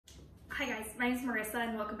Hi guys, my name is Marissa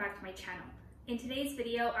and welcome back to my channel. In today's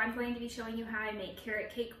video, I'm going to be showing you how I make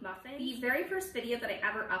carrot cake muffins. The very first video that I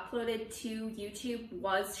ever uploaded to YouTube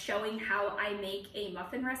was showing how I make a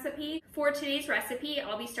muffin recipe. For today's recipe,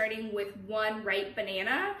 I'll be starting with one ripe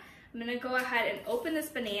banana. I'm gonna go ahead and open this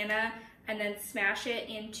banana and then smash it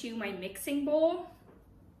into my mixing bowl.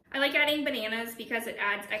 I like adding bananas because it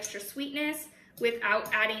adds extra sweetness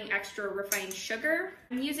without adding extra refined sugar.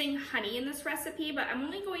 I'm using honey in this recipe, but I'm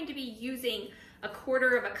only going to be using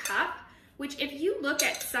 1/4 cup, which if you look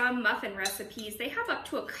at some muffin recipes, they have up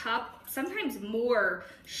to a cup, sometimes more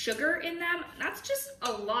sugar in them. That's just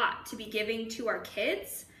a lot to be giving to our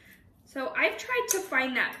kids. So I've tried to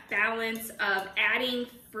find that balance of adding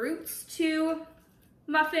fruits to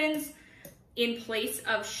muffins in place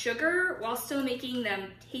of sugar while still making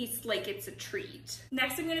them taste like it's a treat.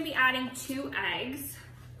 Next, I'm gonna be adding 2 eggs.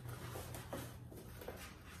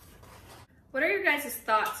 What are your guys'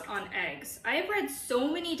 thoughts on eggs? I have read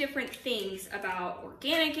so many different things about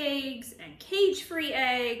organic eggs and cage-free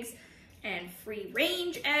eggs and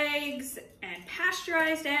free-range eggs and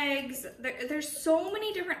pasteurized eggs. There's so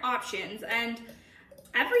many different options, and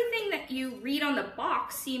everything that you read on the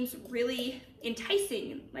box seems really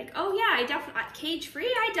enticing. Like, oh yeah, I definitely, cage-free,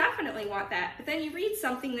 I definitely want that. But then you read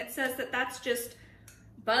something that says that that's just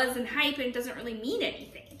buzz and hype and doesn't really mean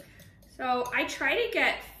anything. So I try to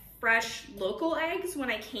get fresh local eggs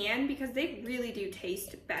when I can because they really do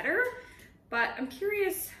taste better. But I'm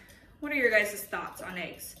curious, what are your guys' thoughts on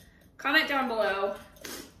eggs? Comment down below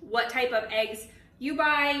what type of eggs you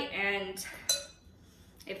buy and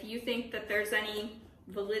if you think that there's any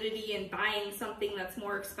validity in buying something that's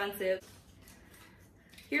more expensive.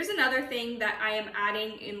 Here's another thing that I am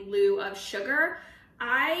adding in lieu of sugar.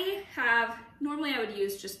 Normally I would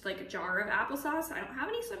use just like a jar of applesauce. I don't have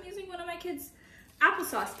any, so I'm using one of my kids'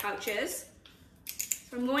 applesauce pouches.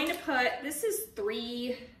 So I'm going to put, this is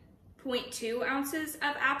 3.2 ounces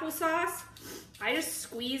of applesauce. I just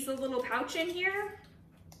squeeze the little pouch in here.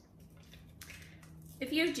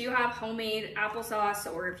 If you do have homemade applesauce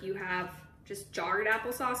or if you have just jarred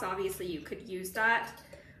applesauce, obviously you could use that.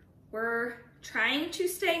 We're trying to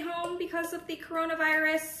stay home because of the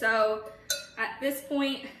coronavirus, so at this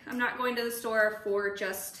point, I'm not going to the store for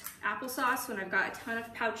just applesauce when I've got a ton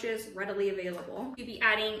of pouches readily available. You'll be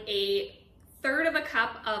adding 1/3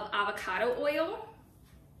 cup of avocado oil.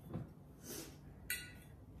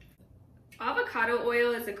 Avocado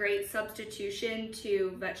oil is a great substitution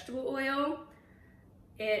to vegetable oil.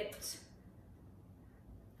 It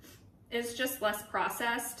is just less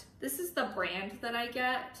processed. This is the brand that I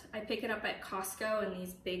get. I pick it up at Costco in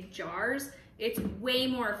these big jars. It's way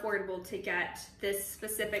more affordable to get this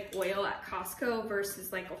specific oil at Costco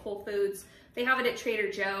versus like a Whole Foods. They have it at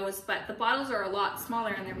Trader Joe's, but the bottles are a lot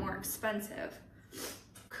smaller and they're more expensive.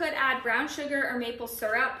 Could add brown sugar or maple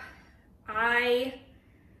syrup. I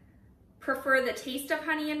prefer the taste of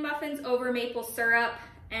honey in muffins over maple syrup,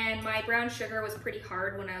 and my brown sugar was pretty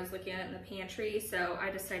hard when I was looking at it in the pantry, so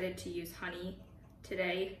I decided to use honey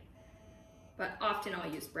today, but often I'll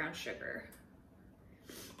use brown sugar.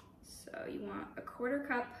 So you want 1/4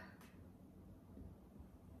 cup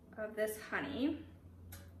of this honey.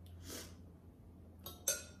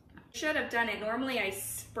 Should have done it. Normally I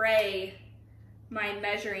spray my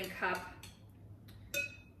measuring cup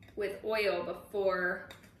with oil before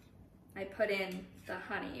I put in the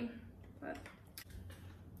honey, but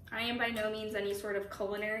I am by no means any sort of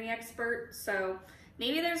culinary expert, so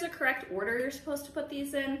maybe there's a correct order you're supposed to put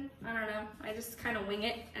these in. I don't know. I just kind of wing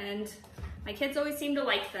it, and my kids always seem to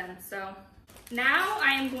like them. So now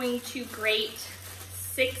I am going to grate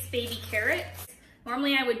 6 baby carrots.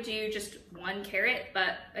 Normally I would do just 1 carrot,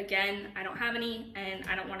 but again, I don't have any, and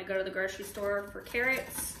I don't want to go to the grocery store for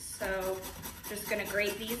carrots, so just gonna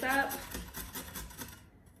grate these up.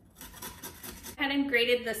 And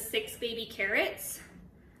grated the 6 baby carrots.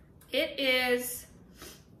 It is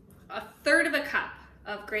 1/3 cup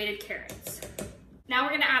of grated carrots. Now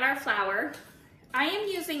we're gonna add our flour. I am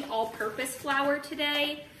using all-purpose flour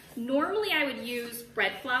today. Normally I would use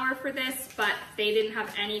bread flour for this, but they didn't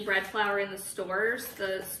have any bread flour in the stores.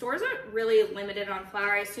 The stores are really limited on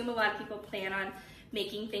flour. I assume a lot of people plan on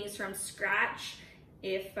making things from scratch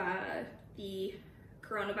if the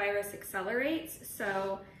coronavirus accelerates.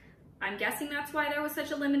 So I'm guessing that's why there was such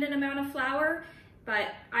a limited amount of flour,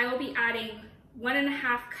 but I will be adding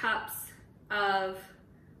 1.5 cups of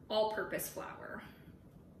all-purpose flour.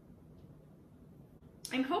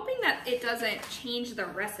 I'm hoping that it doesn't change the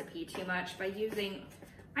recipe too much by using,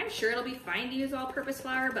 I'm sure it'll be fine to use all-purpose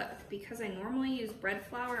flour, but because I normally use bread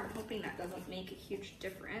flour, I'm hoping that doesn't make a huge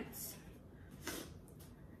difference.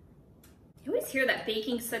 You always hear that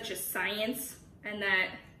baking's such a science and that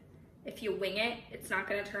if you wing it, it's not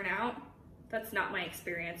gonna turn out. That's not my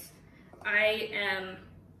experience. I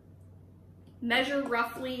measure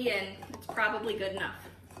roughly and it's probably good enough.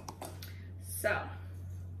 So,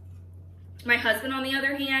 my husband, on the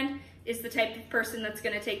other hand, is the type of person that's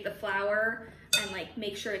gonna take the flour and like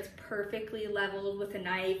make sure it's perfectly leveled with a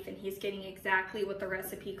knife and he's getting exactly what the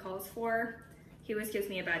recipe calls for. He always gives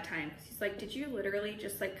me a bad time. He's like, did you literally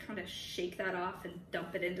just like kind of shake that off and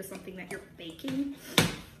dump it into something that you're baking?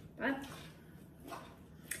 But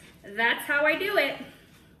that's how I do it.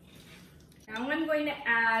 Now I'm going to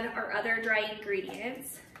add our other dry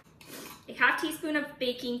ingredients. A half teaspoon of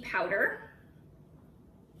baking powder.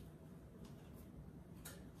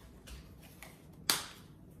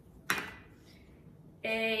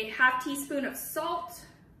 A half teaspoon of salt.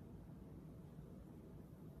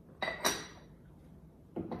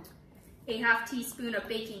 A half teaspoon of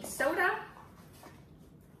baking soda.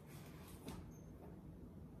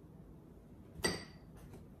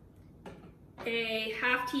 A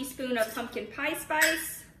half teaspoon of pumpkin pie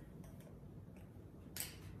spice.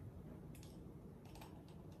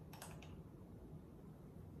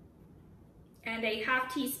 And a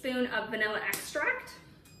half teaspoon of vanilla extract.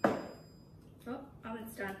 Oh,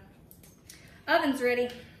 oven's done. Oven's ready.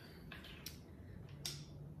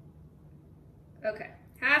 Okay,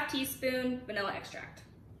 half teaspoon vanilla extract.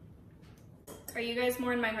 Are you guys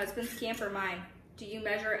more in my husband's camp or mine? Do you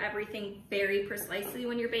measure everything very precisely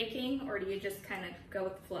when you're baking, or do you just kind of go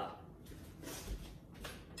with the flow?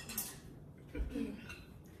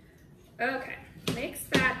 Okay, mix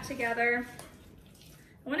that together.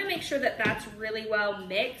 I want to make sure that that's really well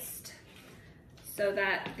mixed so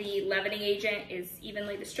that the leavening agent is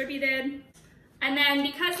evenly distributed. And then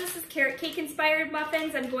because this is carrot cake inspired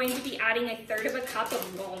muffins, I'm going to be adding 1/3 cup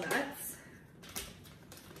of walnuts.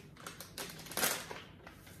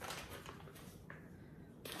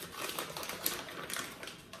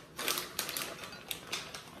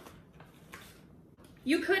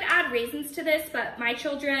 You could add raisins to this, but my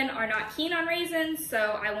children are not keen on raisins,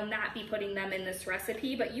 so I will not be putting them in this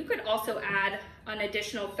recipe, but you could also add an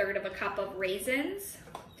additional 1/3 cup of raisins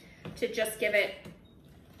to just give it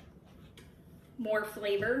more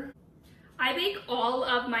flavor. I bake all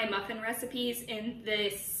of my muffin recipes in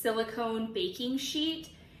this silicone baking sheet.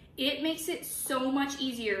 It makes it so much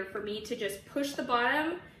easier for me to just push the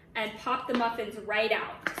bottom and pop the muffins right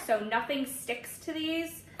out, so nothing sticks to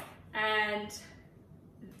these. And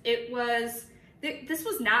this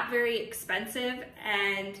was not very expensive,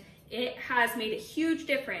 and it has made a huge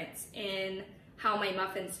difference in how my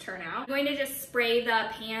muffins turn out. I'm going to just spray the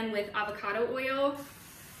pan with avocado oil.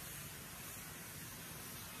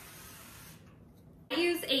 I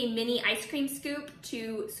use a mini ice cream scoop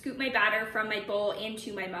to scoop my batter from my bowl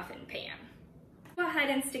into my muffin pan. Go ahead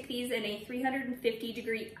and stick these in a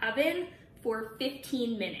 350-degree oven for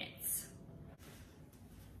 15 minutes.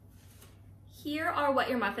 Here are what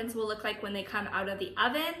your muffins will look like when they come out of the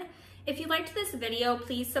oven. If you liked this video,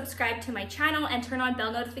 please subscribe to my channel and turn on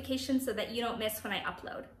bell notifications so that you don't miss when I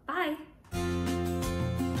upload. Bye.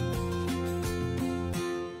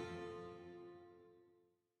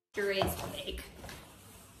 Pasture-raised egg,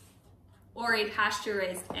 or a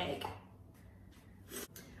pasture-raised egg.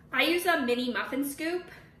 I use a mini muffin scoop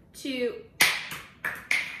to,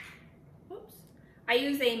 I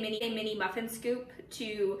use a mini muffin scoop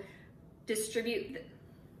to distribute.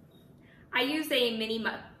 I use a mini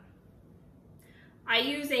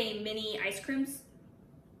ice cream